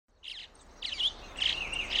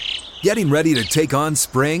Getting ready to take on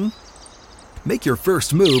spring? Make your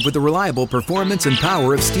first move with the reliable performance and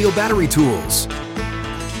power of Steel battery tools.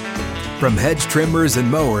 From hedge trimmers and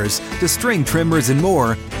mowers to string trimmers and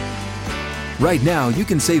more, right now you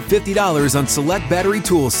can save $50 on select battery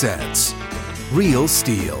tool sets. Real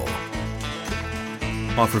Steel.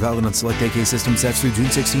 Offer valid on select AK system sets through June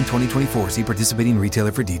 16, 2024. See participating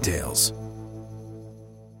retailer for details.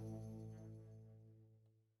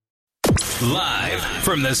 Live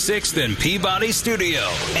from the 6th and Peabody Studio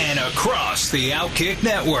and across the Outkick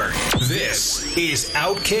Network, this is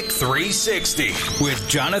Outkick 360 with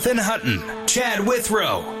Jonathan Hutton, Chad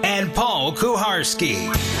Withrow, and Paul Kuharsky.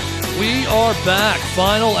 We are back.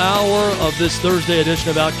 Final hour of this Thursday edition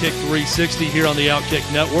of Outkick 360 here on the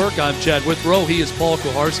Outkick Network. I'm Chad Withrow. He is Paul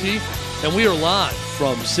Kuharsky. And we are live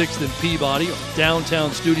from 6th and Peabody,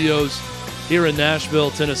 downtown studios here in Nashville,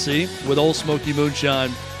 Tennessee, with Old Smoky Moonshine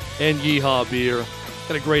and Yeehaw Beer.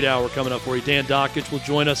 Got a great hour coming up for you. Dan Dockich will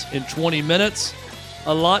join us in 20 minutes.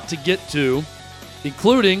 A lot to get to,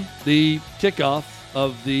 including the kickoff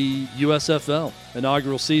of the USFL,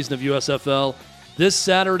 inaugural season of USFL. This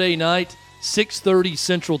Saturday night, 6:30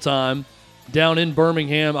 Central Time, down in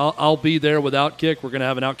Birmingham. I'll be there with Outkick. We're going to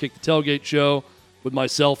have an Outkick the Tailgate show with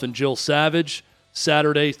myself and Jill Savage.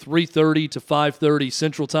 Saturday, 3:30 to 5:30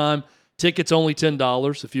 Central Time. Tickets only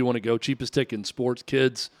 $10 if you want to go. Cheapest ticket in sports.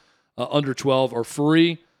 Kids under 12 are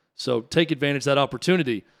free, so take advantage of that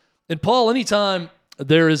opportunity. And, Paul, anytime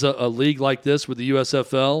there is a league like this with the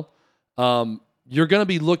USFL, you're going to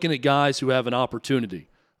be looking at guys who have an opportunity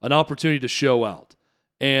to show out.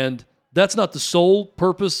 And that's not the sole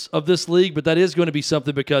purpose of this league, but that is going to be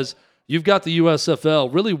something because you've got the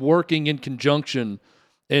USFL really working in conjunction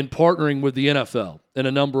and partnering with the NFL in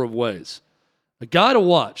a number of ways. A guy to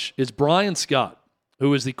watch is Brian Scott,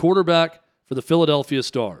 who is the quarterback for the Philadelphia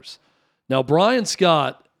Stars. Now, Brian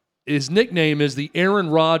Scott, his nickname is the Aaron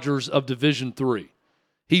Rodgers of Division III.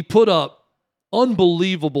 He put up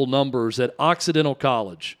unbelievable numbers at Occidental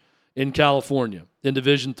College in California in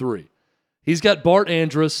Division III. He's got Bart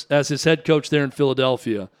Andrus as his head coach there in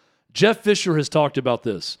Philadelphia. Jeff Fisher has talked about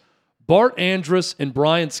this. Bart Andrus and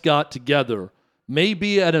Brian Scott together may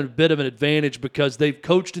be at a bit of an advantage because they've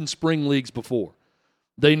coached in spring leagues before.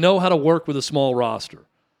 They know how to work with a small roster.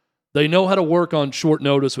 They know how to work on short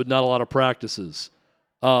notice with not a lot of practices.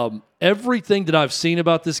 Everything that I've seen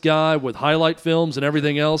about this guy with highlight films and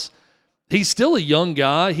everything else, he's still a young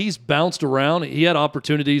guy. He's bounced around. He had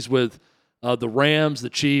opportunities with the Rams, the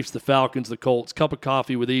Chiefs, the Falcons, the Colts, cup of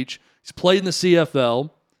coffee with each. He's played in the CFL.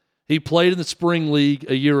 He played in the spring league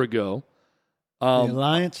a year ago. The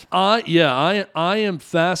Alliance? I am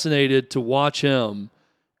fascinated to watch him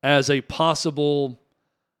as a possible,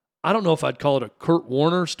 I don't know if I'd call it a Kurt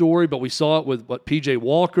Warner story, but we saw it with P.J.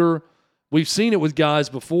 Walker. We've seen it with guys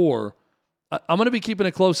before. I'm going to be keeping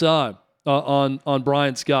a close eye on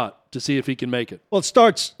Brian Scott to see if he can make it. Well, it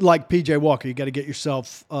starts like P.J. Walker. You got to get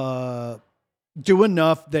yourself do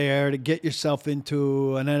enough there to get yourself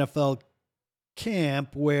into an NFL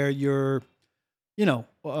camp where you're,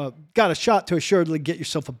 got a shot to assuredly get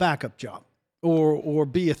yourself a backup job or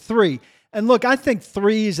be a 3. And look, I think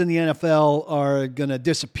 3s in the NFL are going to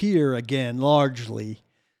disappear again largely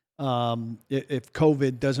if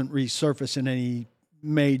COVID doesn't resurface in any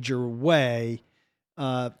major way.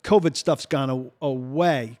 COVID stuff's gone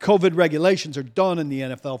away. COVID regulations are done in the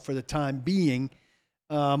NFL for the time being.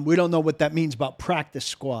 We don't know what that means about practice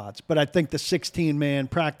squads, but I think the 16-man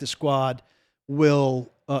practice squad will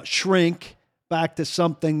shrink back to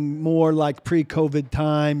something more like pre-COVID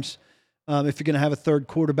times. If you're going to have a third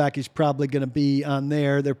quarterback, he's probably going to be on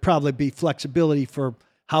there. There'll probably be flexibility for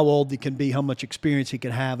how old he can be, how much experience he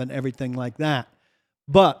can have, and everything like that.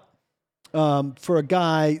 But for a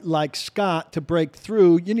guy like Scott to break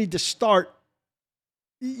through, you need to start.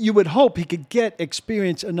 You would hope he could get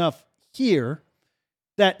experience enough here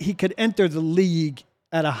that he could enter the league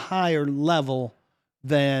at a higher level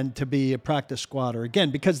than to be a practice squatter. Again,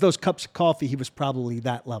 because those cups of coffee, he was probably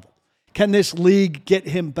that level. Can this league get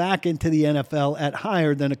him back into the NFL at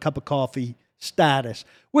higher than a cup of coffee status,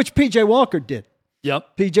 which P.J. Walker did?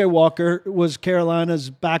 Yep. P.J. Walker was Carolina's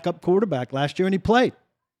backup quarterback last year, and he played.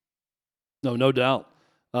 No doubt.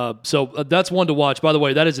 So that's one to watch. By the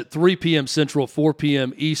way, that is at 3 p.m. Central, 4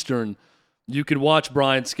 p.m. Eastern. You can watch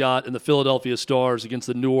Brian Scott and the Philadelphia Stars against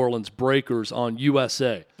the New Orleans Breakers on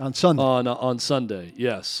USA. On Sunday. On Sunday,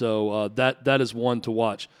 yes. So that is one to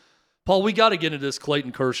watch. Paul, we got to get into this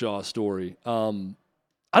Clayton Kershaw story. I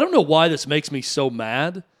don't know why this makes me so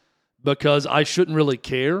mad because I shouldn't really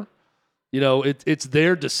care. It's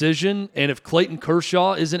their decision, and if Clayton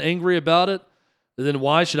Kershaw isn't angry about it, then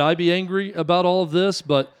why should I be angry about all of this?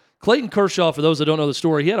 But Clayton Kershaw, for those that don't know the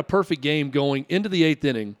story, he had a perfect game going into the 8th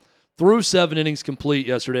inning, threw 7 innings complete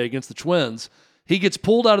yesterday against the Twins. He gets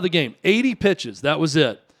pulled out of the game. 80 pitches, that was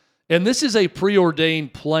it. And this is a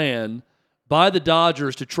preordained plan by the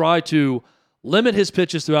Dodgers to try to limit his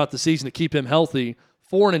pitches throughout the season to keep him healthy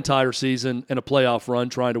for an entire season and a playoff run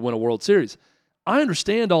trying to win a World Series. I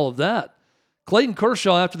understand all of that. Clayton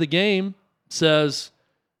Kershaw, after the game, says,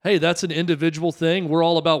 hey, that's an individual thing. We're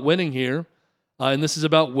all about winning here. And this is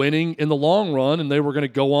about winning in the long run, and they were going to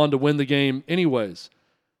go on to win the game anyways.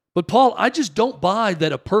 But, Paul, I just don't buy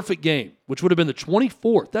that a perfect game, which would have been the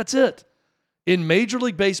 24th, that's it, in Major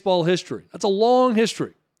League Baseball history. That's a long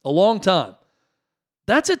history, a long time.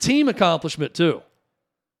 That's a team accomplishment, too.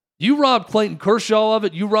 You robbed Clayton Kershaw of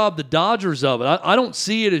it. You robbed the Dodgers of it. I don't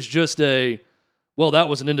see it as just well, that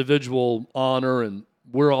was an individual honor, and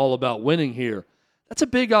we're all about winning here. That's a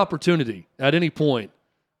big opportunity at any point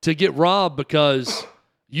to get robbed because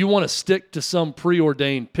you want to stick to some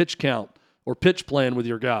preordained pitch count or pitch plan with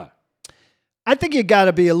your guy. I think you got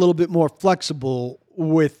to be a little bit more flexible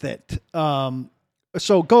with it.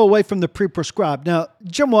 So go away from the pre-prescribed. Now,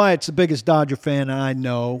 Jim Wyatt's the biggest Dodger fan I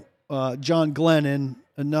know. John Glennon,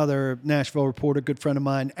 another Nashville reporter, good friend of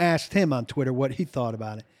mine, asked him on Twitter what he thought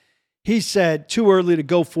about it. He said too early to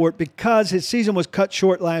go for it because his season was cut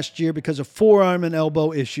short last year because of forearm and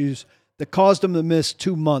elbow issues that caused him to miss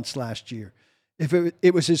 2 months last year. If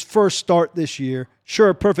it was his first start this year, sure,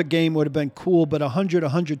 a perfect game would have been cool, but 100,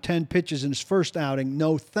 110 pitches in his first outing,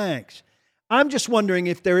 no thanks. I'm just wondering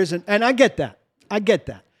if there isn't, and I get that.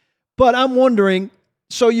 But I'm wondering,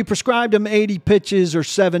 so you prescribed him 80 pitches or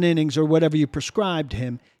 7 innings or whatever you prescribed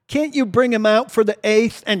him. Can't you bring him out for the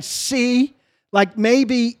 8th and see, like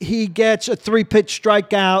maybe he gets a 3-pitch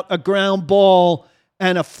strikeout, a ground ball,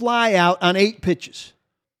 and a fly out on 8 pitches?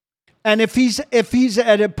 And if he's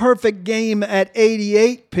at a perfect game at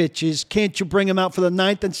 88 pitches, can't you bring him out for the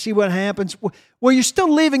 9th and see what happens? Well, you're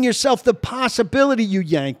still leaving yourself the possibility you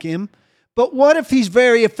yank him. But what if he's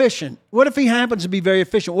very efficient? What if he happens to be very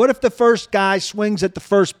efficient? What if the first guy swings at the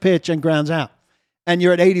first pitch and grounds out, and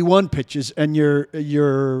you're at 81 pitches and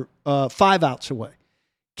you're 5 outs away?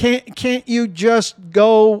 Can't you just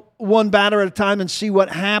go one batter at a time and see what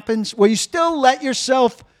happens? Well, you still let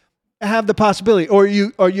yourself have the possibility, or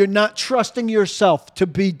you're not trusting yourself to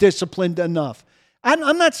be disciplined enough.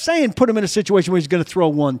 I'm not saying put him in a situation where he's going to throw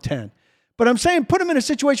 110, but I'm saying put him in a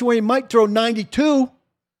situation where he might throw 92.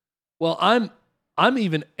 Well, I'm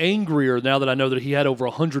even angrier now that I know that he had over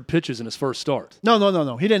 100 pitches in his first start.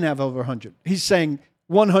 No. He didn't have over 100. He's saying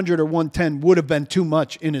 100 or 110 would have been too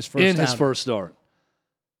much in his first start.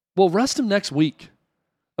 Well, rest him next week.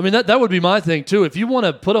 I mean, that would be my thing, too. If you want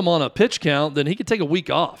to put him on a pitch count, then he could take a week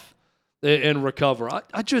off and recover.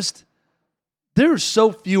 There's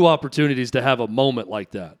so few opportunities to have a moment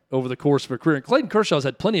like that over the course of a career. And Clayton Kershaw's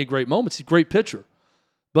had plenty of great moments. He's a great pitcher.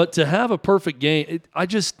 But to have a perfect game,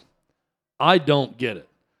 I don't get it.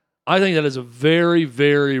 I think that is a very,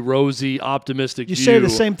 very rosy, optimistic view. You say the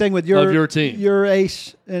same thing with your team. Your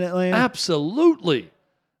ace in Atlanta? Absolutely.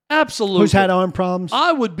 Who's had arm problems?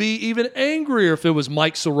 I would be even angrier if it was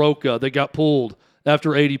Mike Soroka that got pulled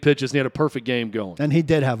after 80 pitches and he had a perfect game going. And he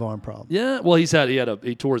did have arm problems. Yeah, well, he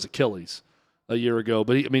tore his Achilles a year ago.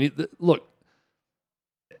 But look,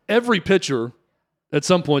 every pitcher at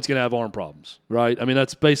some point is going to have arm problems, right? I mean,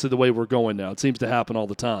 that's basically the way we're going now. It seems to happen all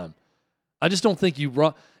the time. I just don't think you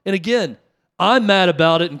run. And again, I'm mad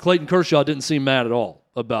about it, and Clayton Kershaw didn't seem mad at all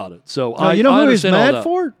about it. So you know who he's mad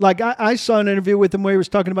for? Like I saw an interview with him where he was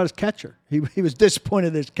talking about his catcher. He was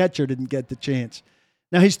disappointed his catcher didn't get the chance.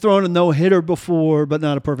 Now he's thrown a no-hitter before, but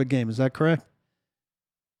not a perfect game. Is that correct?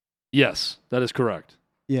 Yes, that is correct.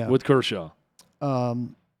 Yeah, with Kershaw.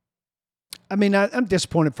 I'm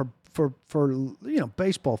disappointed for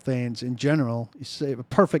baseball fans in general. You say a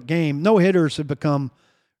perfect game. No-hitters have become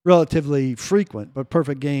relatively frequent, but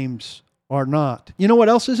perfect games are not. You know what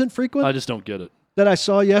else isn't frequent? I just don't get it. That I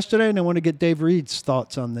saw yesterday, and I want to get Dave Reed's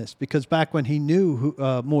thoughts on this, because back when he knew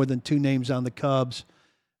more than 2 names on the Cubs,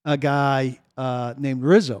 a guy named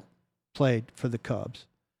Rizzo played for the Cubs.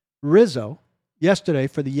 Rizzo, yesterday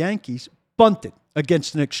for the Yankees, bunted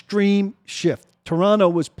against an extreme shift. Toronto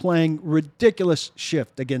was playing ridiculous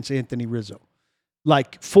shift against Anthony Rizzo.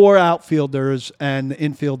 Like 4 outfielders and the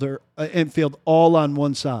infield all on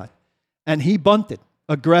one side. And he bunted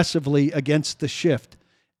aggressively against the shift.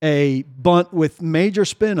 A bunt with major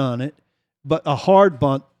spin on it, but a hard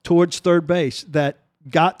bunt towards third base that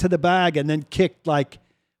got to the bag and then kicked like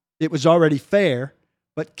it was already fair,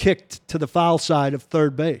 but kicked to the foul side of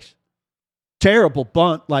third base. Terrible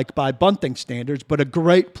bunt, like by bunting standards, but a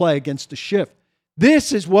great play against the shift.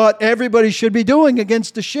 This is what everybody should be doing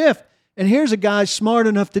against the shift. And here's a guy smart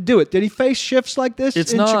enough to do it. Did he face shifts like this in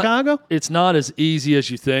Chicago? It's not as easy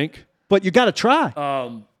as you think. But you got to try.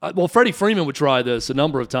 Well, Freddie Freeman would try this a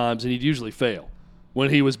number of times, and he'd usually fail when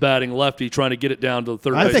he was batting lefty, trying to get it down to the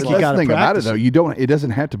third base. I think you got to thing about it, practice. though, it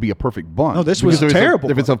doesn't have to be a perfect bunt. No, this was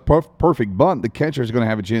terrible. If it's a perfect bunt, the catcher is going to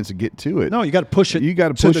have a chance to get to it. No, you got to push it. You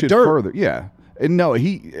got to push it dirt. further. Yeah. And no,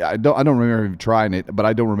 I don't remember him trying it, but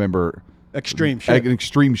I don't remember extreme shift. An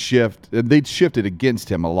extreme shift. They'd shifted against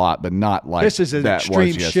him a lot, but not like this is as that extreme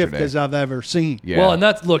was shift yesterday. as I've ever seen. Yeah. Well, and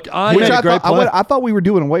that's look. I thought we were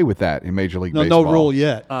doing away with that in Major League Baseball. No rule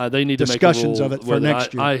yet. They need discussions to make a rule of it for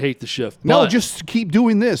next year. I hate the shift. No, but just keep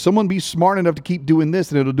doing this. Someone be smart enough to keep doing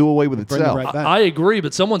this, and it'll do away with Bring it itself. right back. I agree,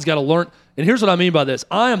 but someone's got to learn. And here's what I mean by this: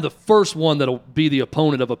 I am the first one that'll be the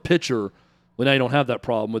opponent of a pitcher. Well, now you don't have that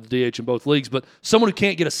problem with the DH in both leagues, but someone who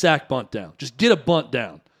can't get a sac bunt down, just get a bunt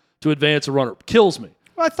down to advance a runner, kills me.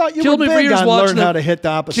 Well, I thought you Killed were me for big years on watching learn how to hit the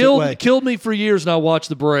opposite way. Killed me for years, and I watched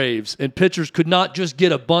the Braves, and pitchers could not just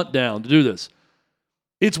get a bunt down to do this.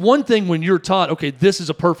 It's one thing when you're taught, okay, this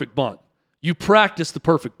is a perfect bunt. You practice the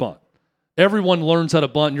perfect bunt. Everyone learns how to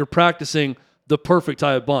bunt, and you're practicing the perfect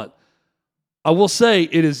type of bunt. I will say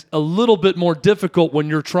it is a little bit more difficult when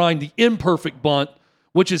you're trying the imperfect bunt,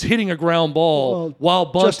 which is hitting a ground ball while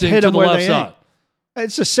bunting to the left side.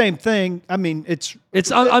 It's the same thing. I mean, it's the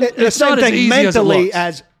same not as thing easy mentally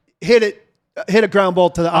as hit a ground ball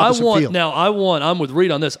to the opposite field. I'm with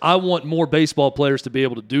Reed on this. I want more baseball players to be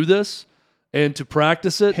able to do this and to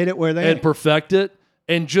practice it, hit it where they and ain't. perfect it,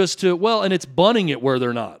 and just and it's bunting it where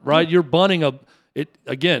they're not, right? You're bunting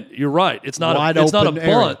again. You're right. It's not Wide it's not a open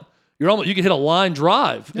bunt. area. You can hit a line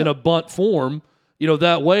drive in a bunt form,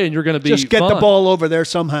 that way, and you're going to be just get fine. the ball over there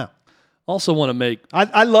somehow. Also want to make.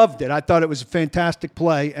 I loved it. I thought it was a fantastic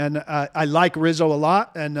play, and I like Rizzo a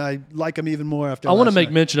lot, and I like him even more after. I want to make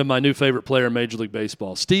night. mention of my new favorite player in Major League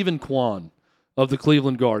Baseball, Stephen Kwan of the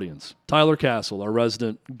Cleveland Guardians. Tyler Castle, our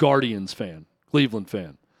resident Guardians fan, Cleveland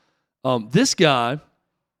fan. This guy,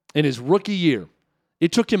 in his rookie year,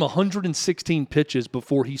 it took him 116 pitches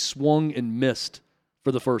before he swung and missed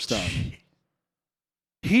for the first time.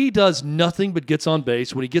 He does nothing but gets on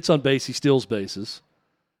base. When he gets on base, he steals bases.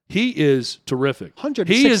 He is terrific.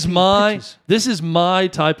 This is my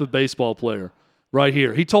type of baseball player right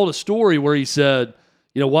here. He told a story where he said,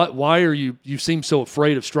 why are you seem so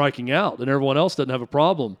afraid of striking out? And everyone else doesn't have a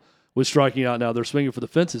problem with striking out now. They're swinging for the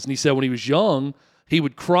fences. And he said when he was young, he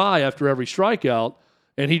would cry after every strikeout.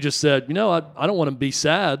 And he just said, I don't want to be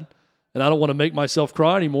sad, and I don't want to make myself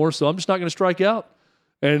cry anymore, so I'm just not going to strike out.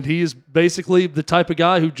 And he is basically the type of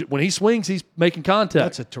guy who, when he swings, he's making contact.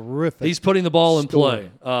 That's a terrific. He's putting the ball in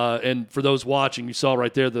story. play. And for those watching, you saw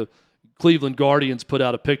right there the Cleveland Guardians put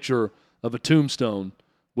out a picture of a tombstone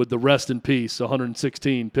with the rest in peace,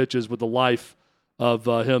 116 pitches with the life of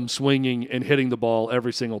him swinging and hitting the ball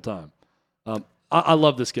every single time. I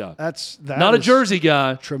love this guy. That not a Jersey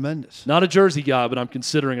guy. Tremendous. Not a Jersey guy, but I'm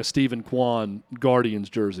considering a Stephen Kwan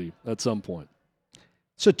Guardians jersey at some point.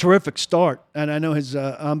 It's a terrific start, and I know his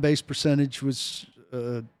on-base percentage was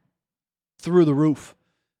through the roof,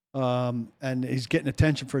 and he's getting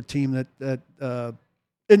attention for a team that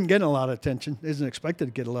isn't getting a lot of attention, isn't expected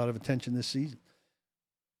to get a lot of attention this season.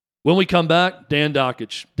 When we come back, Dan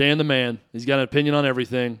Dakich, Dan the man, he's got an opinion on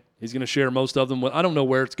everything. He's going to share most of them. I don't know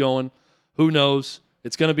where it's going. Who knows?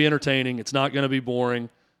 It's going to be entertaining. It's not going to be boring.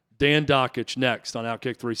 Dan Dakich next on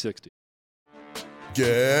Outkick 360.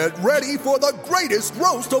 Get ready for the greatest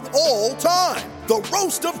roast of all time, the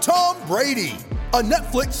Roast of Tom Brady, a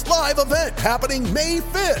Netflix live event happening May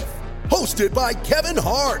 5th. Hosted by Kevin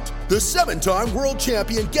Hart, the 7-time world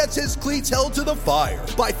champion gets his cleats held to the fire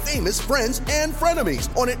by famous friends and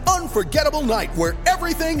frenemies on an unforgettable night where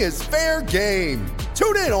everything is fair game.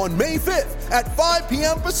 Tune in on May 5th at 5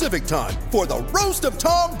 p.m. Pacific time for the Roast of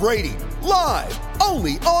Tom Brady, live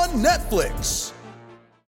only on Netflix.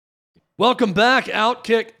 Welcome back,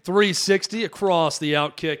 Outkick 360 across the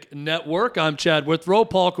Outkick Network. I'm Chad Withrow.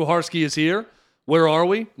 Paul Kuharsky is here. Where are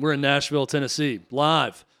we? We're in Nashville, Tennessee,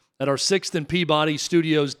 live at our 6th and Peabody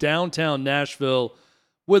Studios, downtown Nashville,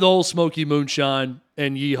 with Old Smoky Moonshine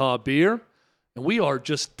and Yeehaw Beer. And we are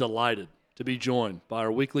just delighted to be joined by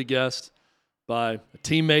our weekly guest, by a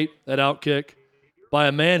teammate at Outkick, by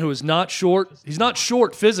a man who is not short. He's not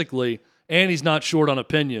short physically, and he's not short on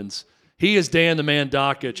opinions. He is Dan the Man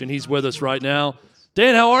Dakich, and he's with us right now.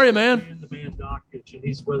 Dan, how are you, man? Dan the Man Dakich, and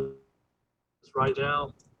he's with us right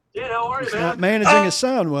now. Dan, how are you, man? Not managing his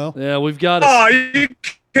sound well. Yeah, we've got. Oh, you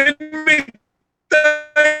kidding me?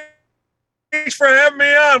 Thanks for having me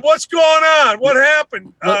on. What's going on? What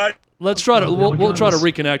happened? Let's try to we'll try to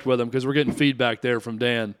reconnect with him because we're getting feedback there from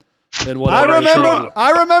Dan. And what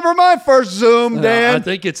I remember my first Zoom, Dan. I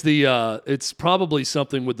think it's probably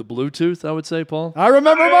something with the Bluetooth, I would say, Paul. I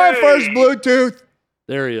remember my first Bluetooth.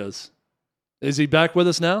 There he is. Is he back with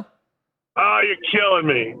us now? Oh, you're killing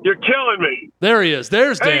me. You're killing me. There he is.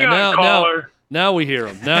 There's Dan. Hang on, caller. Now we hear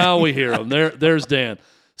him. There's Dan.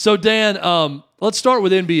 So, Dan, let's start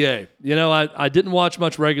with NBA. You know, I didn't watch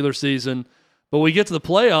much regular season, but we get to the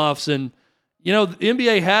playoffs, and, you know, the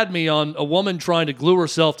NBA had me on a woman trying to glue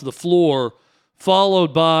herself to the floor,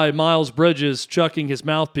 followed by Miles Bridges chucking his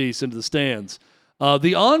mouthpiece into the stands.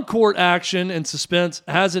 The on-court action and suspense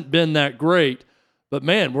hasn't been that great, but,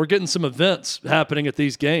 man, we're getting some events happening at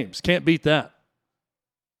these games. Can't beat that.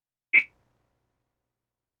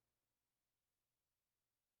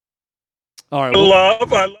 All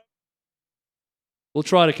right. We'll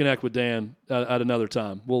try to connect with Dan at another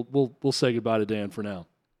time. We'll say goodbye to Dan for now.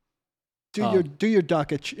 Do your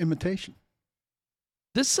Dockich imitation.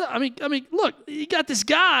 This, I mean, look, you got this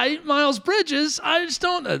guy, Miles Bridges. I just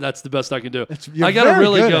don't. That's the best I can do. I got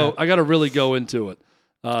to really go into it.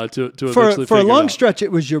 For a long stretch,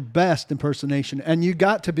 it was your best impersonation, and you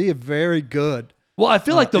got to be a very good. Well, I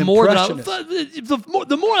feel like the more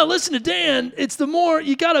I listen to Dan, it's the more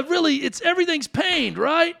you got to really. It's everything's pained,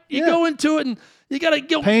 right? You go into it and you got to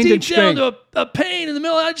go deep down to a pain in the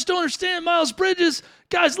middle. I just don't understand Miles Bridges.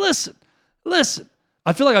 Guys, listen.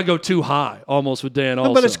 I feel like I go too high almost with Dan also.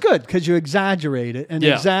 No, but it's good because you exaggerate it, and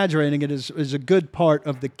exaggerating it is a good part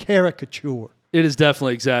of the caricature. It is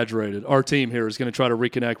definitely exaggerated. Our team here is going to try to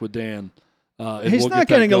reconnect with Dan. He's not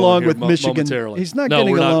getting along with Michigan. He's not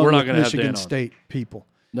getting along with Michigan State people.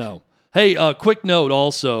 No. Hey, quick note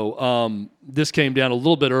also. This came down a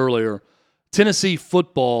little bit earlier. Tennessee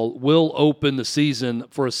football will open the season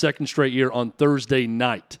for a second straight year on Thursday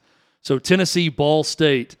night. So Tennessee Ball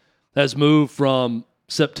State has moved from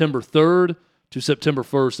September 3rd to September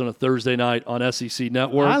 1st on a Thursday night on SEC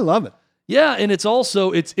Network. I love it. Yeah, and it's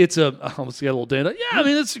also it's a I almost got a little data. Yeah, I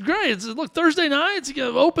mean it's great. Look, Thursday nights, you get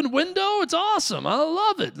an open window. It's awesome. I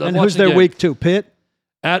love it. And who's their week 2? Pitt?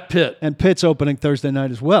 At Pitt. And Pitt's opening Thursday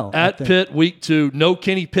night as well. At Pitt, week 2. No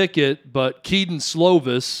Kenny Pickett, but Keaton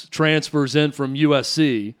Slovis transfers in from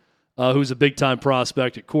USC, who's a big-time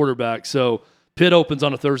prospect at quarterback. So Pitt opens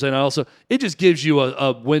on a Thursday night also. It just gives you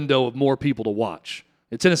a window of more people to watch.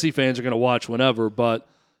 And Tennessee fans are going to watch whenever, but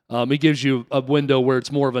it gives you a window where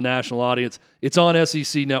it's more of a national audience. It's on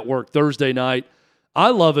SEC Network Thursday night. I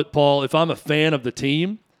love it, Paul. If I'm a fan of the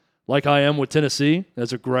team, like I am with Tennessee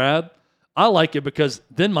as a grad, I like it because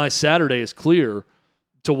then my Saturday is clear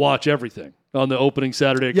to watch everything on the opening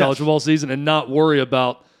Saturday of college football season and not worry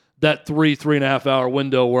about that 3.5 hour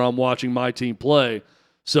window where I'm watching my team play.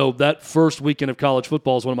 So that first weekend of college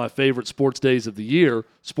football is one of my favorite sports days of the year,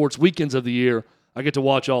 sports weekends of the year. I get to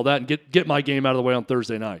watch all that and get my game out of the way on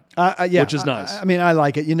Thursday night, which is nice. I mean, I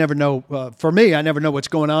like it. You never know. For me, I never know what's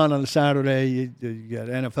going on a Saturday. You got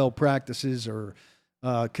NFL practices or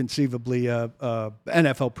conceivably NFL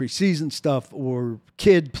preseason stuff or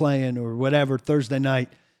kid playing or whatever. Thursday night,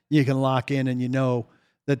 you can lock in and you know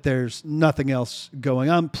that there's nothing else going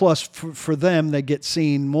on. Plus, for them, they get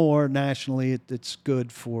seen more nationally. It's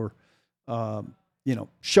good for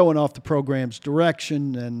showing off the program's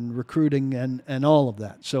direction and recruiting and all of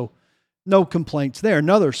that. So no complaints there.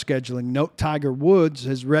 Another scheduling note, Tiger Woods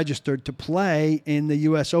has registered to play in the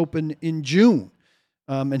U.S. Open in June.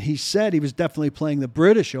 And he said he was definitely playing the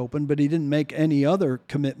British Open, but he didn't make any other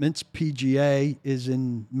commitments. PGA is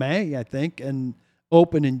in May, I think, and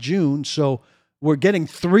Open in June. So we're getting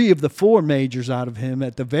 3 of the 4 majors out of him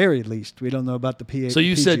at the very least. We don't know about the PGA. So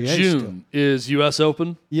you said June is U.S.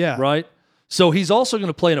 Open? Yeah. Right? So he's also going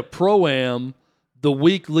to play in a Pro-Am the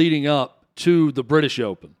week leading up to the British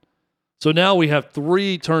Open. So now we have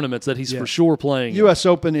 3 tournaments that he's for sure playing. U.S.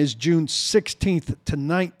 Open is June 16th to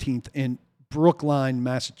 19th in Brookline,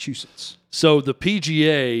 Massachusetts. So the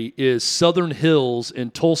PGA is Southern Hills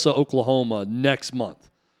in Tulsa, Oklahoma next month.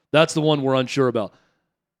 That's the one we're unsure about.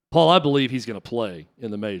 Paul, I believe he's going to play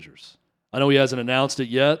in the majors. I know he hasn't announced it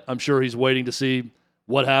yet. I'm sure he's waiting to see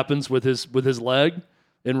what happens with his leg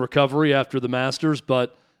in recovery after the Masters,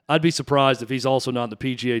 but I'd be surprised if he's also not in the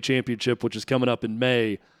PGA Championship, which is coming up in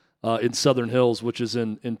May in Southern Hills, which is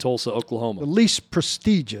in Tulsa, Oklahoma. The least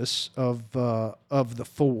prestigious of the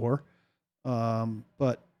 4.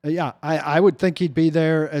 But I would think he'd be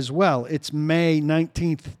there as well. It's May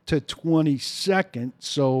 19th to 22nd,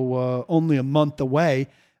 so only a month away.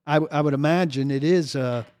 I would imagine it is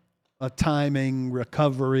a timing,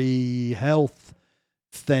 recovery, health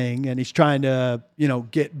thing, and he's trying to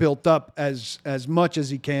get built up as much as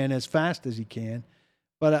he can, as fast as he can.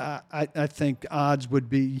 But I think odds would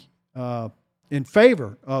be in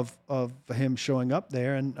favor of him showing up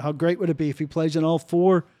there. And how great would it be if he plays in all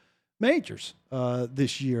 4 majors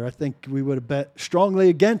this year? I think we would have bet strongly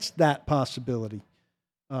against that possibility.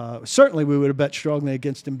 Certainly, we would have bet strongly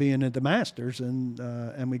against him being at the Masters,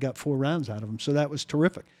 and we got 4 rounds out of him. So that was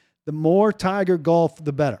terrific. The more Tiger golf,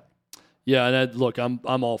 the better. Yeah, and look, I'm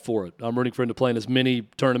all for it. I'm rooting for him to play in as many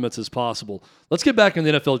tournaments as possible. Let's get back in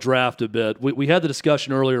the NFL draft a bit. We had the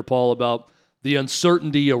discussion earlier, Paul, about the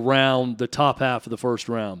uncertainty around the top half of the first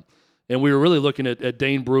round. And we were really looking at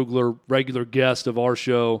Dane Brugler, regular guest of our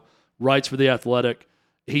show, writes for The Athletic.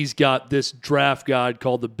 He's got this draft guide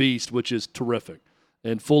called The Beast, which is terrific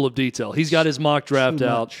and full of detail. He's got his mock draft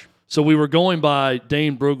out. So we were going by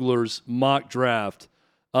Dane Brugler's mock draft.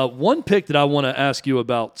 One pick that I want to ask you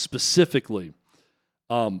about specifically,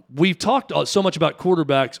 we've talked so much about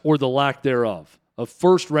quarterbacks or the lack thereof of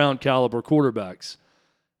first-round caliber quarterbacks.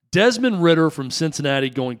 Desmond Ridder from Cincinnati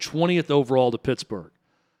going 20th overall to Pittsburgh.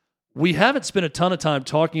 We haven't spent a ton of time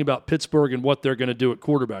talking about Pittsburgh and what they're going to do at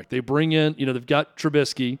quarterback. They bring in, they've got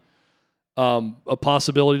Trubisky, a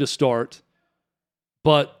possibility to start.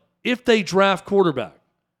 But if they draft quarterback,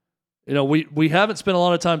 we haven't spent a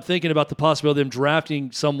lot of time thinking about the possibility of them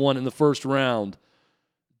drafting someone in the first round.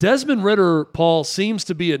 Desmond Ridder, Paul, seems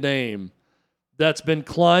to be a name that's been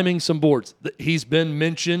climbing some boards. He's been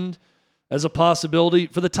mentioned as a possibility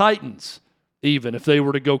for the Titans, even if they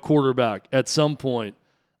were to go quarterback at some point.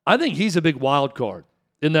 I think he's a big wild card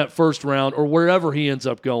in that first round or wherever he ends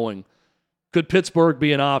up going. Could Pittsburgh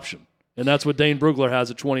be an option? And that's what Dane Brugler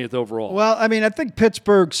has at 20th overall. Well, I mean, I think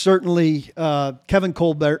Pittsburgh certainly, Kevin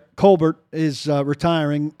Colbert is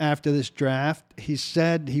retiring after this draft. He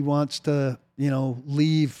said he wants to,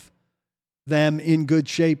 leave them in good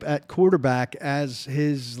shape at quarterback as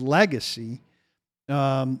his legacy.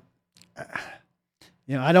 I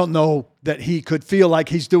don't know that he could feel like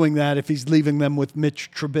he's doing that if he's leaving them with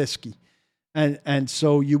Mitch Trubisky. And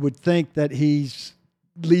so you would think that he's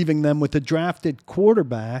leaving them with a drafted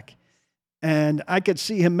quarterback. And I could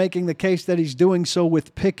see him making the case that he's doing so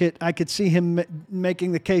with Pickett. I could see him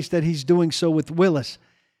making the case that he's doing so with Willis.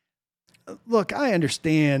 Look, I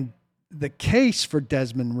understand the case for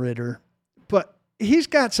Desmond Ridder, but he's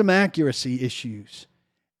got some accuracy issues.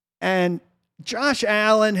 And Josh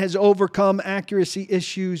Allen has overcome accuracy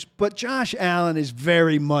issues, but Josh Allen is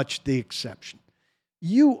very much the exception.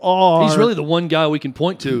 He's really the one guy we can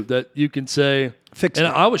point to that you can say,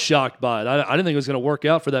 I was shocked by it. I didn't think it was going to work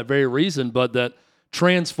out for that very reason, but that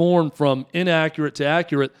transformed from inaccurate to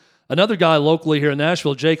accurate. Another guy locally here in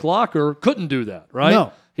Nashville, Jake Locker, couldn't do that, right?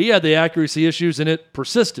 No. He had the accuracy issues, and it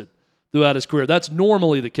persisted throughout his career. That's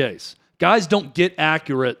normally the case. Guys don't get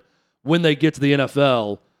accurate when they get to the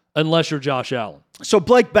NFL unless you're Josh Allen. So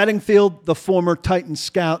Blake Bedingfield, the former Titans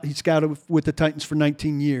scout, he scouted with the Titans for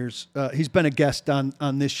 19 years. He's been a guest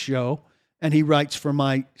on this show, and he writes for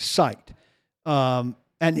my site. And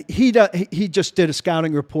he just did a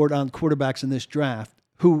scouting report on quarterbacks in this draft,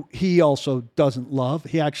 who he also doesn't love.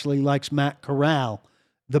 He actually likes Matt Corral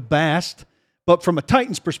the best. But from a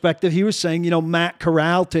Titans perspective, he was saying, Matt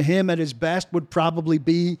Corral to him at his best would probably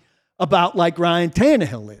be about like Ryan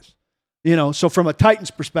Tannehill is. So from a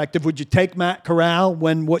Titans perspective, would you take Matt Corral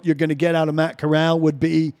when what you're going to get out of Matt Corral would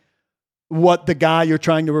be what the guy you're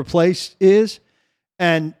trying to replace is?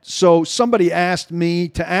 And so somebody asked me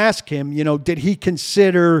to ask him, did he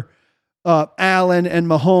consider Allen and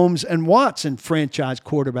Mahomes and Watson franchise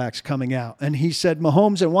quarterbacks coming out? And he said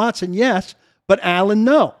Mahomes and Watson, yes, but Allen,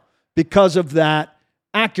 no, because of that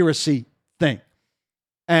accuracy thing.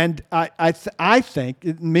 And I think,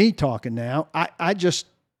 me talking now, I just,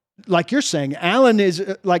 like you're saying, Allen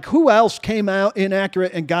is like, who else came out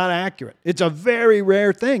inaccurate and got accurate? It's a very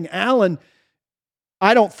rare thing. Allen,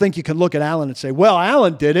 I don't think you can look at Allen and say, well,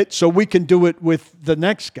 Allen did it, so we can do it with the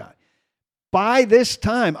next guy. By this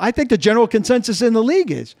time, I think the general consensus in the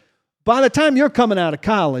league is, by the time you're coming out of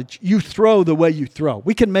college, you throw the way you throw.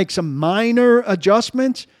 We can make some minor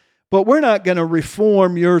adjustments, but we're not going to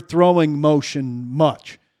reform your throwing motion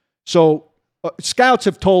much. So scouts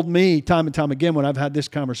have told me time and time again when I've had this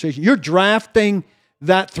conversation, you're drafting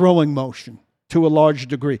that throwing motion to a large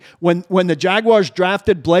degree. When the Jaguars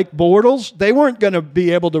drafted Blake Bortles, they weren't going to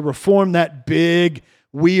be able to reform that big,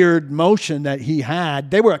 weird motion that he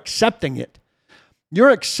had. They were accepting it.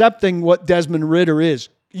 You're accepting what Desmond Ridder is.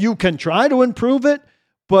 You can try to improve it,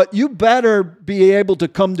 but you better be able to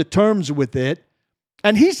come to terms with it.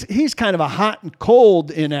 And he's kind of a hot and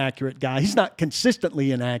cold inaccurate guy. He's not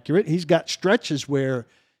consistently inaccurate. He's got stretches where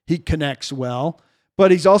he connects well, but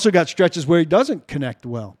he's also got stretches where he doesn't connect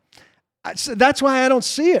well. So that's why I don't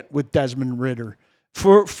see it with Desmond Ridder.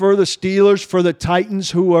 for the Steelers, for the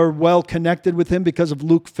Titans, who are well connected with him because of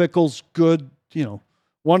Luke Fickell's good,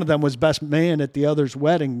 one of them was best man at the other's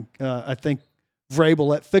wedding. I think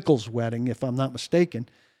Vrabel at Fickell's wedding, if I'm not mistaken.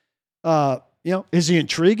 Is he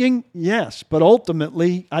intriguing? Yes. But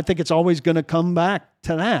ultimately, I think it's always going to come back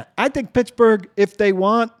to that. I think Pittsburgh, if they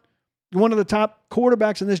want one of the top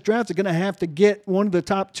quarterbacks in this draft, they're going to have to get one of the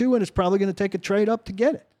top two, and it's probably going to take a trade up to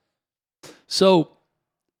get it. So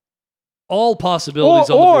all possibilities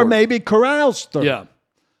on the board. Or maybe Corral's third. Yeah.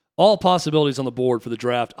 All possibilities on the board for the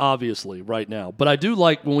draft, obviously, right now. But I do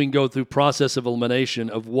like when we can go through process of elimination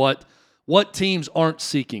of what teams aren't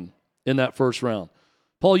seeking in that first round.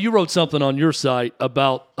 Paul, you wrote something on your site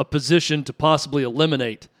about a position to possibly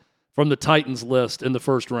eliminate from the Titans list in the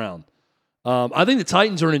first round. I think the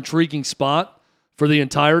Titans are an intriguing spot for the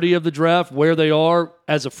entirety of the draft, where they are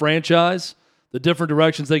as a franchise, the different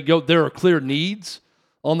directions they go. There are clear needs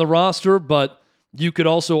on the roster, but you could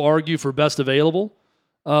also argue for best available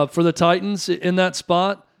for the Titans in that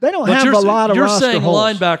spot. They don't have a lot of You're roster saying holes.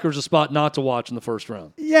 linebacker's a spot not to watch in the first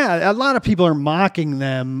round. Yeah, a lot of people are mocking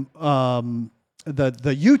them.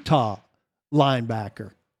 The Utah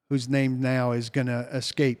linebacker, whose name now is going to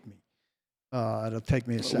escape me. It'll take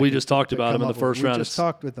me a second. We just talked about him in the first round. We just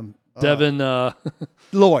talked with him. Devin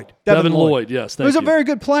Lloyd. Devin Lloyd, yes. Thank He was you. a very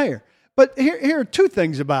good player. But here are two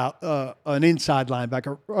things about an inside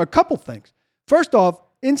linebacker, or a couple things. First off,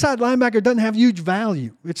 inside linebacker doesn't have huge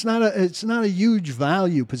value. It's not a huge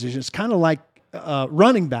value position. It's kind of like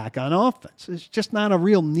running back on offense. It's just not a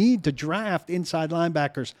real need to draft inside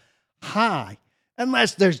linebackers high,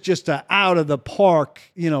 unless there's just a out of the park,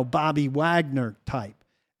 Bobby Wagner type.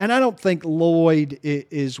 And I don't think Lloyd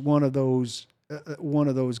is one of those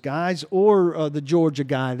guys, or the Georgia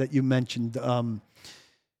guy that you mentioned,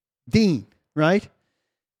 Dean, right?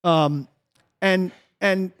 And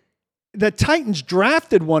the Titans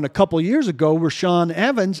drafted one a couple years ago, Rashaan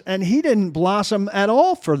Evans, and he didn't blossom at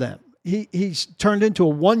all for them. He's turned into a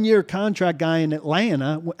one-year contract guy in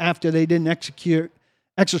Atlanta after they didn't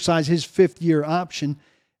exercise his fifth-year option.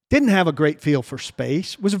 Didn't have a great feel for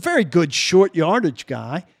space. Was a very good short yardage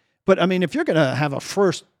guy. But, I mean, if you're going to have a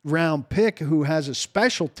first-round pick who has a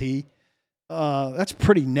specialty, that's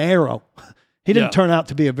pretty narrow. He didn't turn out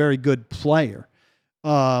to be a very good player.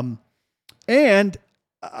 The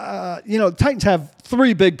Titans have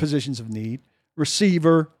three big positions of need: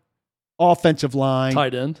 receiver, offensive line,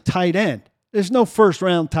 tight end. There's no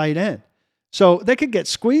first-round tight end. So they could get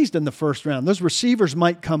squeezed in the first round. Those receivers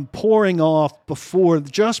might come pouring off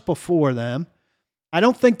just before them. I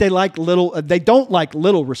don't think they don't like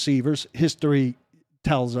little receivers. History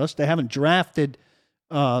tells us they haven't drafted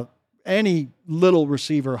any little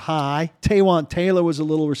receiver high. Taywan Taylor was a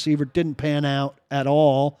little receiver, didn't pan out at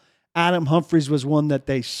all. Adam Humphries was one that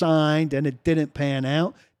they signed, and it didn't pan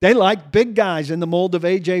out. They like big guys in the mold of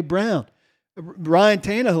A.J. Brown. Ryan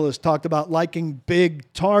Tannehill has talked about liking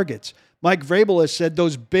big targets. Mike Vrabel has said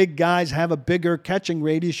those big guys have a bigger catching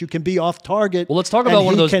radius. You can be off target. Well, let's talk about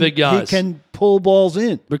one of those big guys. He can pull balls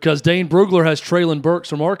in. Because Dane Brugler has Traylon Burks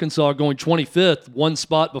from Arkansas going 25th, one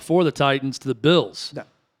spot before the Titans to the Bills. No.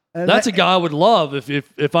 That's a guy I would love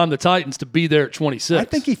if I'm the Titans to be there at 26. I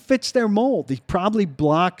think he fits their mold. He probably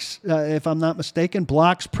blocks, if I'm not mistaken,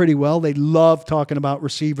 blocks pretty well. They love talking about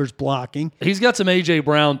receivers blocking. He's got some A.J.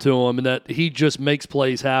 Brown to him in that he just makes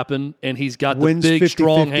plays happen, and he's got the Wins big, 50-50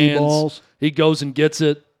 strong hands. balls. He goes and gets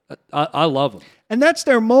it. I love him. And that's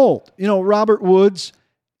their mold. Robert Woods,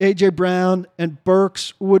 A.J. Brown, and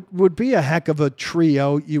Burks would be a heck of a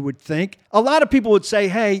trio, you would think. A lot of people would say,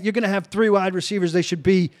 hey, you're going to have three wide receivers. They should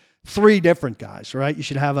be three different guys, right? You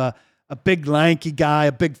should have a big lanky guy,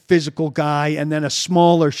 a big physical guy, and then a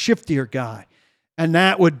smaller, shiftier guy. And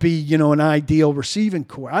that would be, an ideal receiving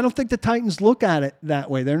core. I don't think the Titans look at it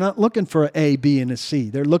that way. They're not looking for an A, B, and a C.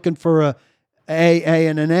 They're looking for a,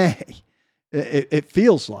 and an A, it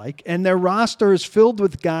feels like. And their roster is filled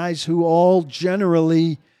with guys who all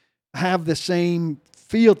generally have the same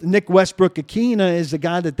feel. Nick Westbrook-Akina is the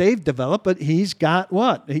guy that they've developed, but he's got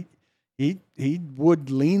what? He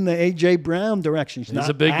would lean the A.J. Brown direction. He's not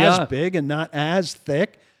a big as guy. big and not as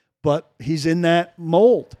thick, but he's in that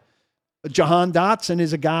mold. Jahan Dotson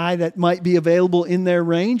is a guy that might be available in their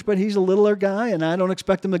range, but he's a littler guy, and I don't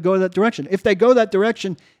expect them to go that direction. If they go that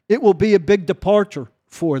direction, it will be a big departure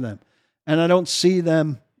for them. And I don't see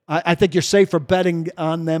them – I think you're safer betting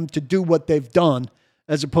on them to do what they've done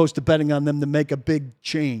as opposed to betting on them to make a big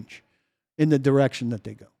change in the direction that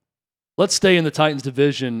they go. Let's stay in the Titans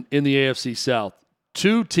division in the AFC South.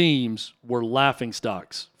 Two teams were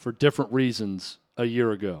laughingstocks for different reasons a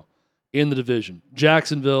year ago in the division,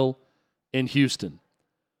 Jacksonville and Houston.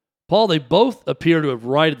 Paul, they both appear to have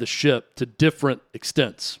righted the ship to different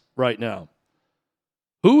extents right now.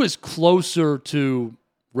 Who is closer to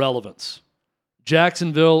relevance?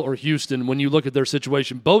 Jacksonville or Houston when you look at their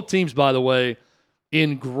situation? Both teams, by the way,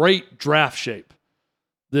 in great draft shape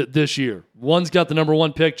this year. One's got the number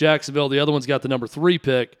 1 pick, Jacksonville. The other one's got the number 3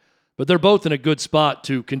 pick. But they're both in a good spot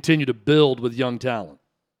to continue to build with young talent.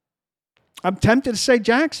 I'm tempted to say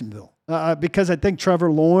Jacksonville because I think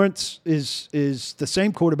Trevor Lawrence is the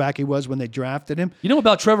same quarterback he was when they drafted him. You know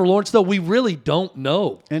about Trevor Lawrence, though? We really don't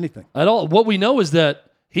know anything at all. What we know is that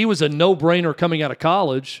he was a no-brainer coming out of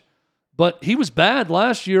college, but he was bad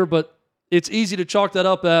last year, but it's easy to chalk that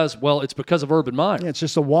up as, well, it's because of Urban Meyer. Yeah, it's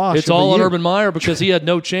just a wash. It's all on Urban Meyer because he had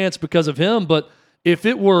no chance because of him. But if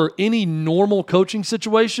it were any normal coaching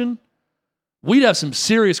situation, we'd have some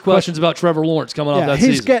serious questions about Trevor Lawrence coming off that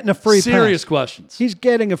season. He's getting a free pass. Serious questions. He's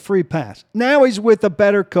getting a free pass. Now he's with a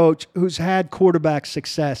better coach who's had quarterback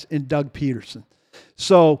success in Doug Peterson.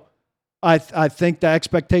 So I think the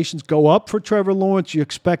expectations go up for Trevor Lawrence. You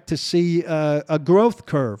expect to see a growth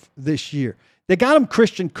curve this year. They got him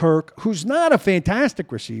Christian Kirk, who's not a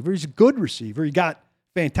fantastic receiver. He's a good receiver. He got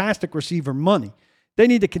fantastic receiver money. They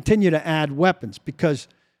need to continue to add weapons because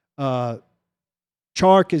Chark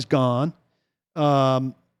is gone.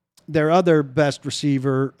 Their other best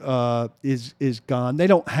receiver is gone. They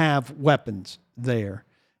don't have weapons there,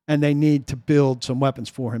 and they need to build some weapons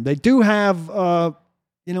for him. They do have a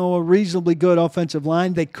reasonably good offensive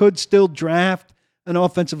line. They could still draft an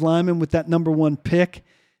offensive lineman with that number 1 pick.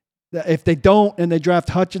 If they don't and they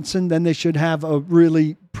draft Hutchinson, then they should have a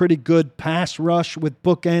really pretty good pass rush with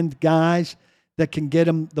bookend guys that can get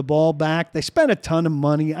them the ball back. They spent a ton of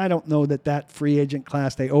money. I don't know that free agent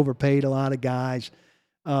class, they overpaid a lot of guys.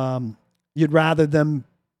 You'd rather them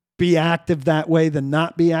be active that way than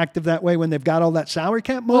not be active that way when they've got all that salary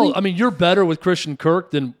cap money? Well, I mean, you're better with Christian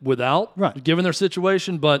Kirk than without, right, given their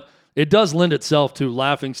situation, but it does lend itself to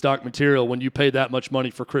laughingstock material when you pay that much money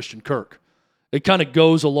for Christian Kirk. It kind of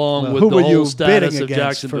goes along with the whole status of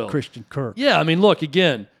Jacksonville. For Christian Kirk? Yeah, I mean, look,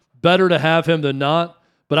 again, better to have him than not,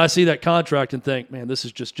 but I see that contract and think, man, this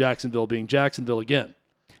is just Jacksonville being Jacksonville again,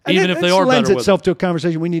 even if they are better with him. It lends itself to a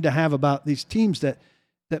conversation we need to have about these teams that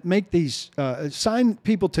make these sign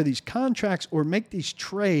people to these contracts or make these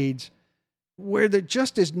trades where there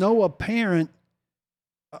just is no apparent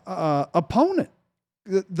opponent.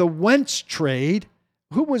 The Wentz trade,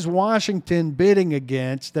 who was Washington bidding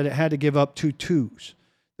against that it had to give up 2 twos?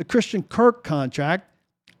 The Christian Kirk contract,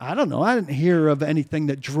 I don't know. I didn't hear of anything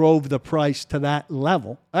that drove the price to that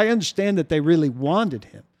level. I understand that they really wanted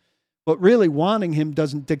him, but really wanting him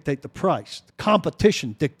doesn't dictate the price. The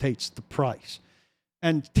competition dictates the price.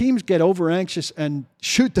 And teams get over-anxious and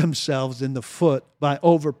shoot themselves in the foot by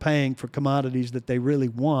overpaying for commodities that they really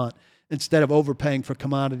want instead of overpaying for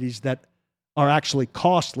commodities that are actually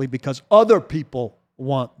costly because other people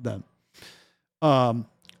want them.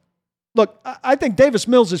 Look, I think Davis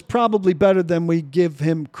Mills is probably better than we give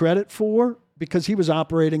him credit for because he was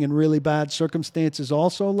operating in really bad circumstances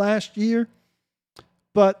also last year.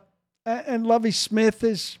 And Lovie Smith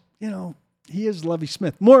is, he is Lovie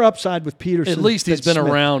Smith. More upside with Peterson. At least he's been Smith.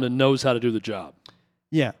 around and knows how to do the job.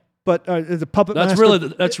 Yeah, but the puppet master.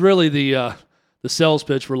 That's really the sales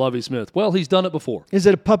pitch for Lovie Smith. Well, he's done it before. Is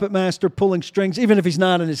it a puppet master pulling strings, even if he's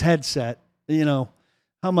not in his headset?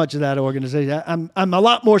 How much of that organization? I'm a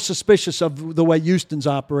lot more suspicious of the way Houston's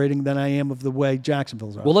operating than I am of the way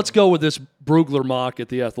Jacksonville's operating. Well, let's go with this Brugler mock at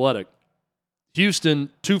The Athletic.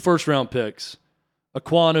 Houston, 2 first-round picks.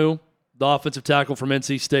 Aquanu, the offensive tackle from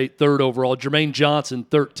NC State, 3rd overall. Jermaine Johnson,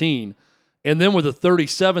 13. And then with the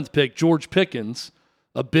 37th pick, George Pickens,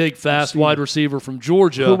 a big, fast wide receiver from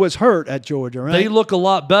Georgia. Who was hurt at Georgia, right? They look a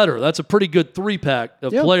lot better. That's a pretty good 3-pack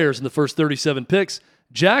of players in the first 37 picks.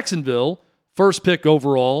 Jacksonville, 1st pick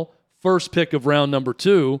overall, 1st pick of round number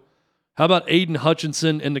 2. How about Aiden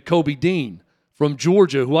Hutchinson and Nakobe Dean from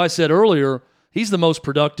Georgia, who I said earlier, he's the most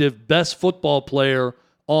productive, best football player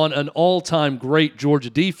on an all-time great Georgia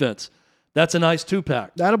defense. That's a nice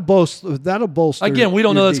 2-pack. That'll bolster. Again, we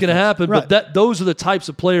don't know that's going to happen, right, but those are the types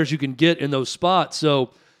of players you can get in those spots.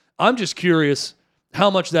 So I'm just curious how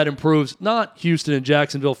much that improves, not Houston and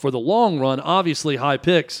Jacksonville for the long run. Obviously, high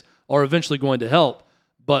picks are eventually going to help,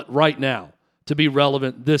 but right now, to be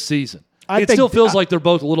relevant this season. It still feels like they're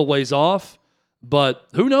both a little ways off, but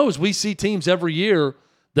who knows? We see teams every year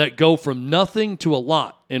that go from nothing to a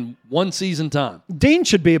lot in one season time. Dean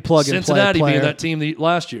should be a plug-and-play player. Cincinnati being that team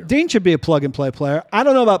last year. Dean should be a plug-and-play player. I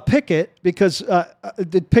don't know about Pickett because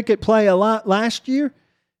did Pickett play a lot last year?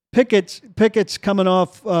 Pickett's coming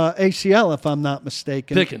off ACL, if I'm not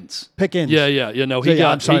mistaken. Pickens. Yeah. No, So, he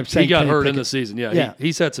got I'm sorry, I'm he saying got Kenny hurt in Pickett. the season. Yeah.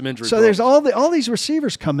 He's had some injuries. So there's all these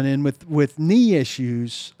receivers coming in with knee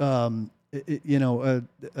issues.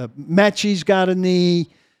 Mechie's got a knee.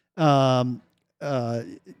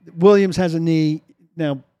 Williams has a knee.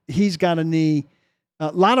 Now he's got a knee.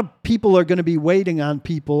 A lot of people are going to be waiting on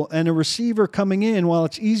people, and a receiver coming in, while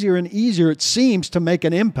it's easier and easier, it seems to make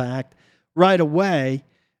an impact right away.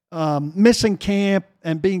 Missing camp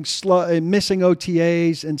and being slow, and missing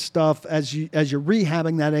OTAs and stuff as you're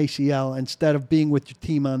rehabbing that ACL instead of being with your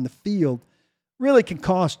team on the field really can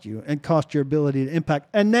cost you and cost your ability to impact.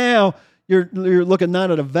 And now you're looking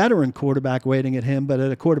not at a veteran quarterback waiting at him, but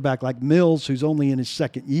at a quarterback like Mills, who's only in his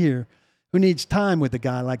second year, who needs time with a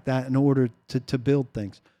guy like that in order to build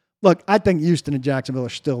things. Look, I think Houston and Jacksonville are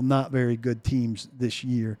still not very good teams this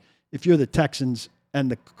year. If you're the Texans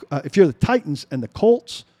and if you're the Titans and the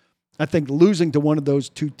Colts, I think losing to one of those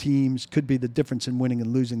two teams could be the difference in winning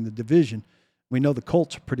and losing the division. We know the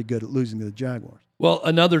Colts are pretty good at losing to the Jaguars. Well,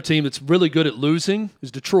 another team that's really good at losing is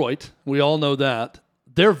Detroit. We all know that.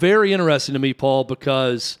 They're very interesting to me, Paul,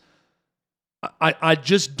 because I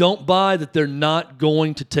just don't buy that they're not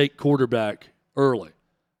going to take quarterback early.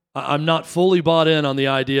 I'm not fully bought in on the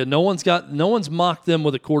idea. No one's mocked them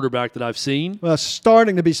with a quarterback that I've seen. Well,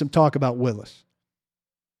 starting to be some talk about Willis.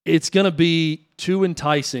 It's going to be too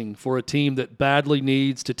enticing for a team that badly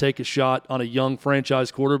needs to take a shot on a young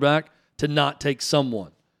franchise quarterback to not take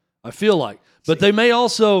someone, I feel like. But they may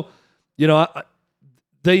also,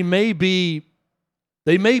 they may be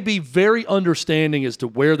very understanding as to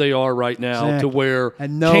where they are right now, exactly. to where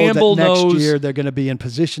and know Campbell that next knows year they're going to be in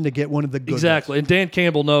position to get one of the good exactly. ones. And Dan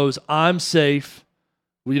Campbell knows I'm safe.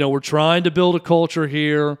 We're trying to build a culture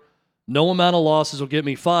here. No amount of losses will get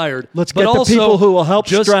me fired. Let's but get also, the people who will help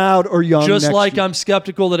Stroud or Young. Just next like year. I'm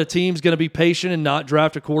skeptical that a team's going to be patient and not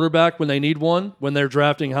draft a quarterback when they need one, when they're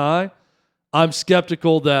drafting high, I'm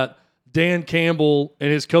skeptical that Dan Campbell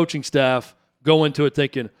and his coaching staff go into it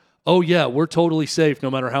thinking, oh, yeah, we're totally safe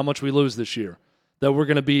no matter how much we lose this year, that we're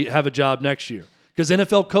going to have a job next year. Because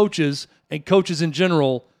NFL coaches and coaches in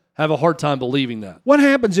general have a hard time believing that. What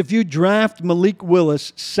happens if you draft Malik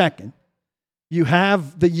Willis second? You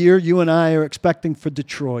have the year you and I are expecting for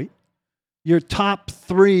Detroit. Your top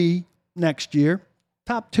 3 next year,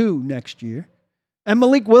 top 2 next year. And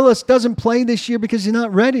Malik Willis doesn't play this year because he's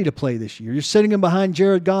not ready to play this year. You're sitting him behind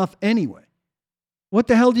Jared Goff anyway. What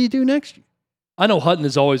the hell do you do next year? I know Hutton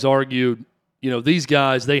has always argued, these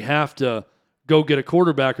guys, they have to go get a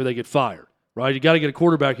quarterback or they get fired, right? You got to get a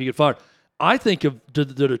quarterback or you get fired. I think of the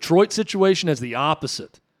Detroit situation as the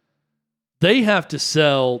opposite. They have to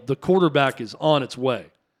sell the quarterback is on its way.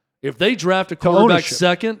 If they draft a quarterback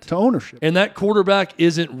second to ownership, and that quarterback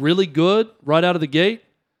isn't really good right out of the gate,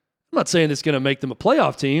 I'm not saying it's going to make them a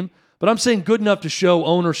playoff team, but I'm saying good enough to show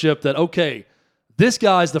ownership that, okay, this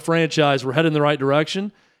guy's the franchise, we're heading in the right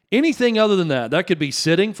direction. Anything other than that could be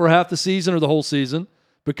sitting for half the season or the whole season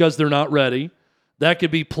because they're not ready. That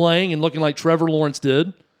could be playing and looking like Trevor Lawrence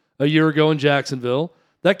did a year ago in Jacksonville.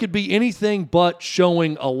 That could be anything but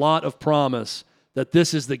showing a lot of promise that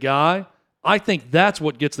this is the guy. I think that's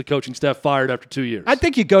what gets the coaching staff fired after 2 years. I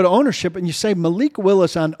think you go to ownership and you say Malik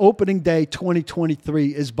Willis on opening day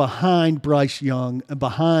 2023 is behind Bryce Young and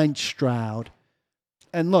behind Stroud.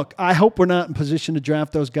 And look, I hope we're not in position to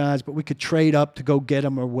draft those guys, but we could trade up to go get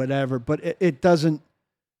them or whatever. But it doesn't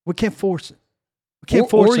 – we can't force it. We can't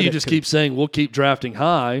force it. Or you just keep saying we'll keep drafting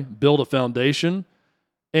high, build a foundation,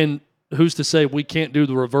 and who's to say we can't do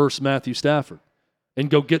the reverse Matthew Stafford and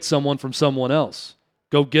go get someone from someone else?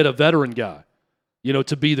 Go get a veteran guy,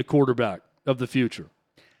 to be the quarterback of the future.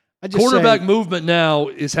 Quarterback movement now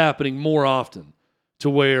is happening more often to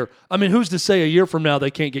where, who's to say a year from now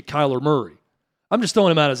they can't get Kyler Murray? I'm just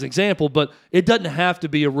throwing him out as an example, but it doesn't have to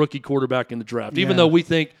be a rookie quarterback in the draft, even though we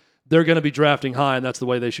think they're going to be drafting high and that's the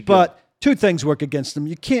way they should go. But two things work against them.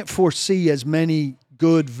 You can't foresee as many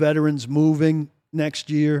good veterans moving next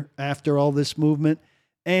year after all this movement,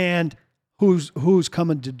 and who's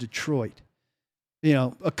coming to Detroit.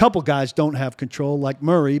 A couple guys don't have control like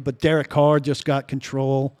Murray, but Derek Carr just got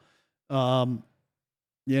control. Go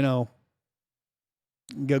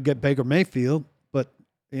get Baker Mayfield, but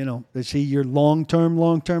is he your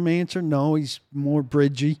long-term answer? No, he's more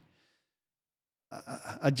bridgy.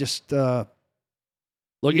 I just look.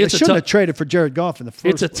 It's shouldn't have traded for Jared Goff in the first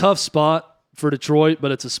place. It's a tough spot for Detroit,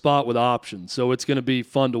 but it's a spot with options. So it's going to be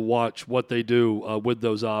fun to watch what they do with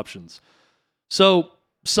those options. So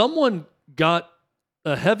someone got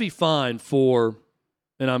a heavy fine for,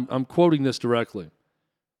 and I'm quoting this directly,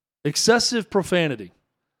 excessive profanity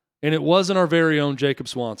and it wasn't our very own Jacob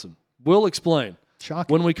Swanson. We'll explain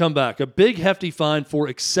Shocking. when we come back. A big, hefty fine for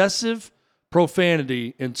excessive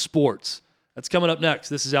profanity in sports. That's coming up next.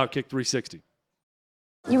 This is Outkick 360.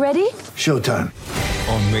 You ready? Showtime.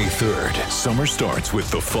 On May 3rd, summer starts with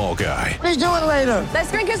The Fall Guy. Let's do it later.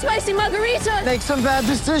 Let's drink a spicy margarita. Make some bad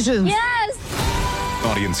decisions. Yes.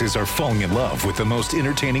 Audiences are falling in love with the most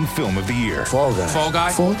entertaining film of the year. Fall Guy. Fall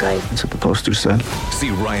Guy? Fall guy. That's what the poster said. See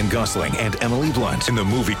Ryan Gosling and Emily Blunt in the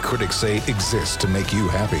movie critics say exists to make you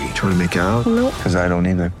happy. Trying to make it out? Nope. Because I don't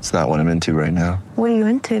either. It's not what I'm into right now. What are you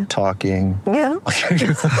into? Talking. Yeah.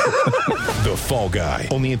 The Fall Guy.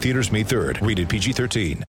 Only in theaters May 3rd. Rated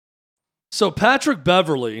PG-13. So Patrick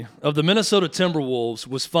Beverley of the Minnesota Timberwolves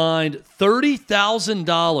was fined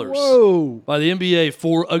 $30,000 by the NBA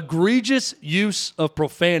for egregious use of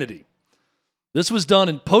profanity. This was done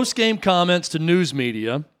in post-game comments to news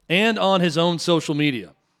media and on his own social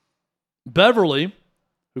media. Beverley,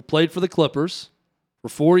 who played for the Clippers for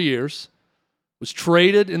 4 years, was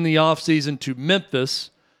traded in the offseason to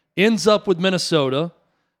Memphis, ends up with Minnesota,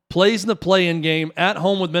 plays in the play-in game at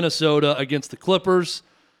home with Minnesota against the Clippers,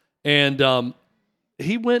 and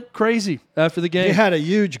he went crazy after the game. He had a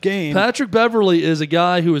huge game. Patrick Beverley is a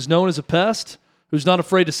guy who is known as a pest, who's not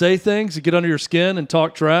afraid to say things, to get under your skin and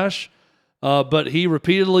talk trash. But he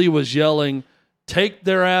repeatedly was yelling, "Take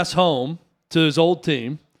their ass home," to his old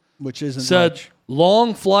team. Which isn't Said, much.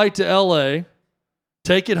 "Long flight to L.A.,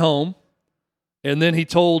 take it home." And then he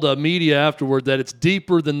told media afterward that it's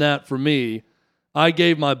deeper than that for me. I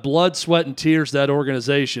gave my blood, sweat, and tears to that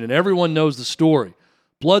organization, and everyone knows the story.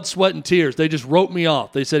 Blood, sweat, and tears. They just wrote me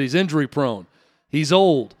off. They said he's injury prone. He's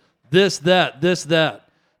old. This, that.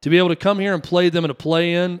 To be able to come here and play them in a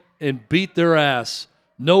play-in and beat their ass,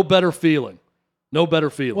 no better feeling. No better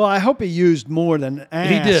feeling. Well, I hope he used more than ass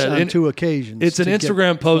He did. on And 2 occasions. It's an to get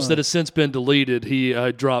Instagram post that fined. has since been deleted. He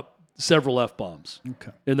dropped several F-bombs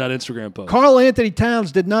in that Instagram post. Karl Anthony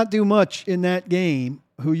Towns did not do much in that game,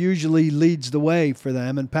 who usually leads the way for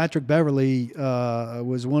them, and Patrick Beverley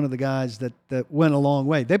was one of the guys that went a long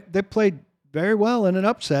way. They played very well in an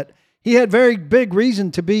upset. He had very big reason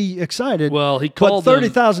to be excited. Well, he called but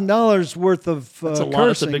them- $30,000 worth of That's a cursing lot.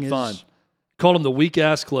 That's a big is- fine. Called them the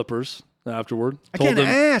weak-ass Clippers afterward. Again,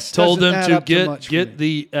 ass told doesn't them add to up to much for get me.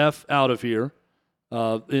 the F out of here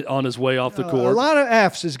on his way off the A court. lot of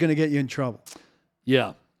Fs is going to get you in trouble.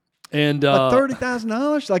 Yeah. And But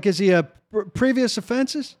 $30,000? Like, is he a previous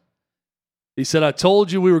offenses? he said, I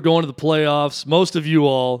told you we were going to the playoffs. Most of you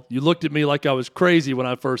all, you looked at me like I was crazy when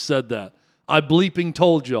I first said that. I bleeping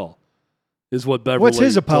told y'all, is what Beverly What's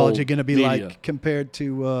his told apology going to be media. like compared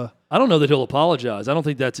to I don't know that he'll apologize. I don't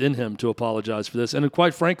think that's in him to apologize for this. And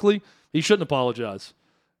quite frankly, he shouldn't apologize.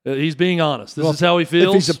 He's being honest. This is how he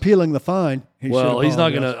feels. If he's appealing the fine, he should He's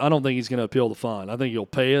not apologize. going to. I don't think he's going to appeal the fine. I think he'll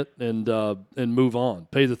pay it and move on.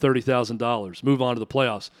 Pay the $30,000. Move on to the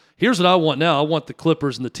playoffs. Here's what I want now. I want the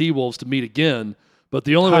Clippers and the T-Wolves to meet again. But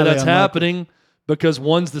the only way Highly that's unlikely. happening, because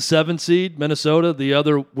one's the 7 seed, Minnesota, the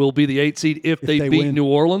other will be the 8 seed if they beat win. New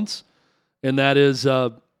Orleans, and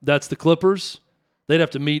that's the Clippers. They'd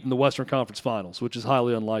have to meet in the Western Conference Finals, which is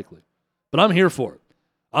highly unlikely. But I'm here for it.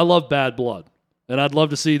 I love bad blood, and I'd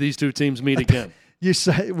love to see these two teams meet again. You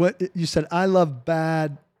said I love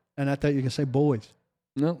bad, and I thought you were going to say boys.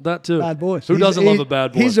 No, that too. Bad boys. Who doesn't love a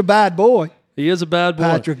bad boy? He's a bad boy. He is a bad boy.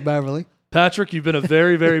 Patrick Beverley. Patrick, you've been a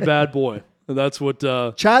very, very bad boy. And that's what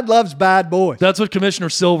Chad loves bad boys. that's what Commissioner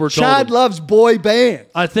Silver told Chad him. loves boy bands.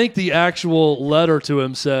 I think the actual letter to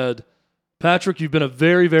him said, Patrick, you've been a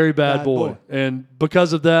very, very bad boy. And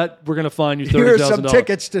because of that, we're going to fine you $30,000. Here are some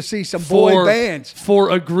tickets to see some boy bands.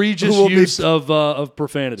 For egregious Who will be- use of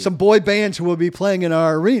profanity. Some boy bands who will be playing in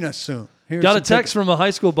our arena soon. Here's Got a some text tickets. from a high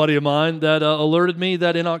school buddy of mine that alerted me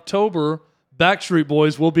that in October, Backstreet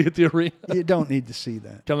Boys will be at the arena You don't need to see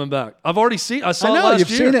that. coming back. I've already seen. I saw I it know last you've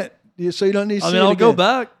year. seen it, so you don't need to see it. I'll go again.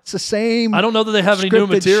 back. It's the same. I don't know that they have any new scripted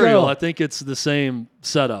material. show. I think it's the same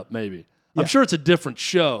setup, maybe. Yeah. I'm sure it's a different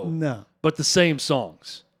show, No. but the same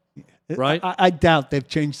songs, right? I doubt they've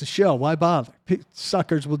changed the show. Why bother?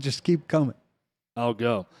 Suckers will just keep coming. I'll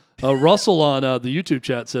go. Russell on the YouTube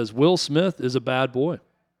chat says Will Smith is a bad boy.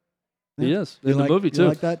 He is You in like- the movie you too.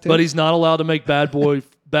 like that too? But he's not allowed to make Bad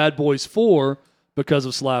Boys 4 because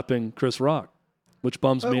of slapping Chris Rock, which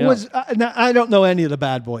bums me out. Now, I don't know any of the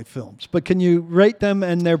Bad Boy films, but can you rate them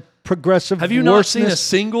and their progressive Have you not seen a worseness?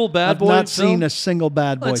 single Bad I've Boy not film? seen a single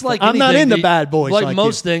Bad Boy It's film. like I'm not anything. into Bad Boys Like like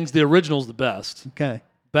most you. things, the original's the best. Okay.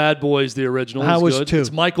 Bad Boys, the original, How is was good. 2?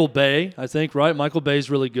 It's Michael Bay, I think, right? Michael Bay's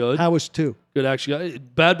really good. How was 2? Good action.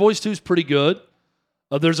 Bad Boys 2 is pretty good.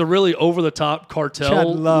 There's a really over-the-top cartel Chad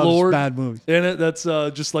loves lord bad movies. in it that's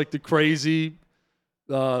just like the crazy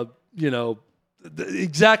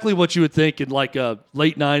exactly what you would think in like a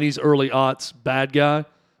late 90s, early aughts bad guy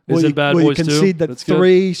is in Bad Will Boys you 2. concede that That's good.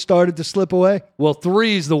 3 started to slip away? Well,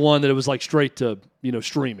 3 is the one that it was like straight to,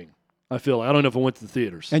 streaming. I feel like. I don't know if it went to the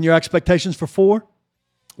theaters. And your expectations for 4?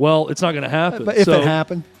 Well, it's not going to happen. But if it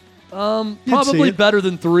happened? Probably it. better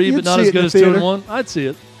than 3, You'd but not see as it good in as the 2 and theater. 1. I'd see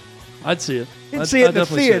it. You'd see it in the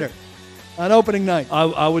definitely see it. theater on opening night.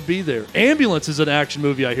 I would be there. Ambulance is an action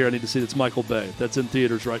movie I hear I need to see. That's Michael Bay. That's in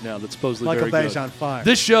theaters right now. That's supposedly Michael very Bay's good. on fire.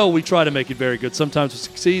 This show, we try to make it very good. Sometimes we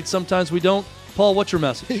succeed. Sometimes we don't. Paul, what's your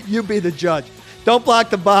message? You be the judge. Don't block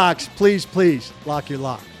the box. Please, please, lock your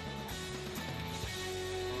lock.